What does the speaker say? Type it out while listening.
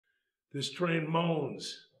This train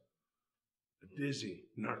moans, a dizzy,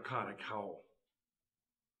 narcotic howl.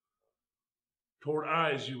 Toward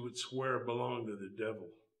eyes you would swear belong to the devil,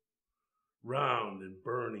 round and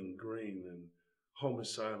burning green and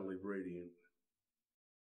homicidally radiant.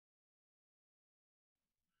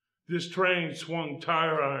 This train swung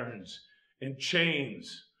tire irons and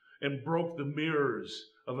chains and broke the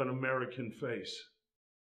mirrors of an American face.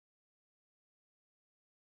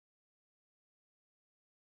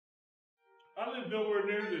 I live nowhere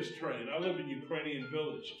near this train. I live in Ukrainian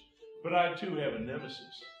village, but I too have a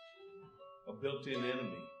nemesis, a built-in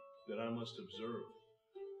enemy that I must observe.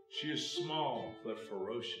 She is small but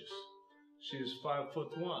ferocious. She is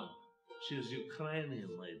 5'1". She is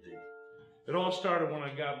Ukrainian lady. It all started when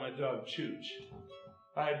I got my dog Chooch.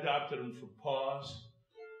 I adopted him for Paws,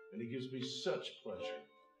 and he gives me such pleasure.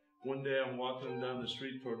 One day I'm walking him down the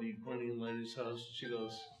street toward the Ukrainian lady's house, and she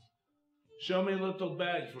goes, "Show me a little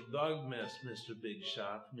bag for dog mess, Mr. Big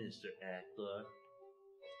Shot, Mr. Actor."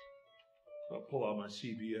 I pull out my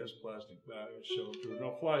CVS plastic bag and show it to her.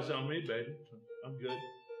 "No flies on me, baby. I'm good."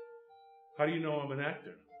 "How do you know I'm an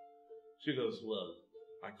actor?" She goes, "Well,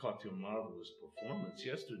 I caught your marvelous performance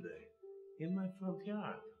yesterday in my front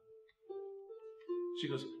yard." She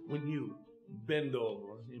goes, "When you bend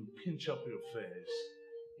over and pinch up your face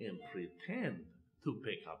and pretend to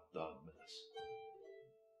pick up dog mess,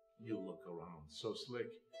 you look around so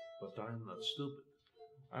slick, but I'm not stupid.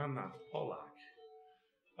 I'm not Polak.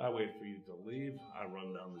 I wait for you to leave. I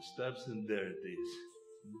run down the steps, and there it is.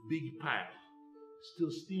 Big pile,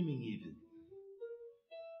 still steaming even."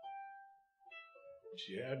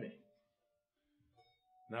 She had me.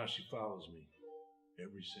 Now she follows me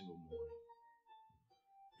every single morning.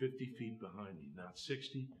 50 feet behind me, not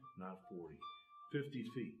 60, not 40, 50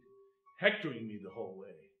 feet, hectoring me the whole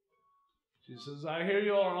way. She says, "I hear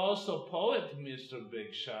you are also a poet, Mr.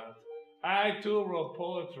 Big Shot. I too wrote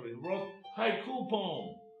poetry, wrote haiku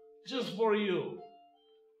poem, just for you.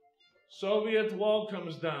 Soviet wall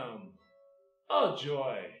comes down. Oh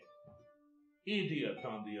joy. Idiot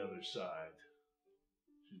on the other side."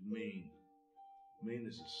 She's mean. Mean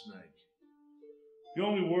as a snake. The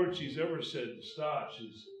only word she's ever said to Stosh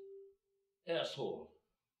is asshole.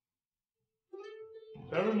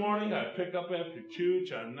 Every morning I pick up after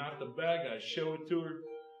Chooch, I knock the bag, I show it to her.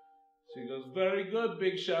 She goes, "Very good,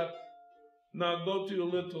 Big Shot. Now go to your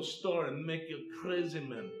little store and make your crazy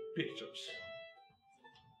man pictures."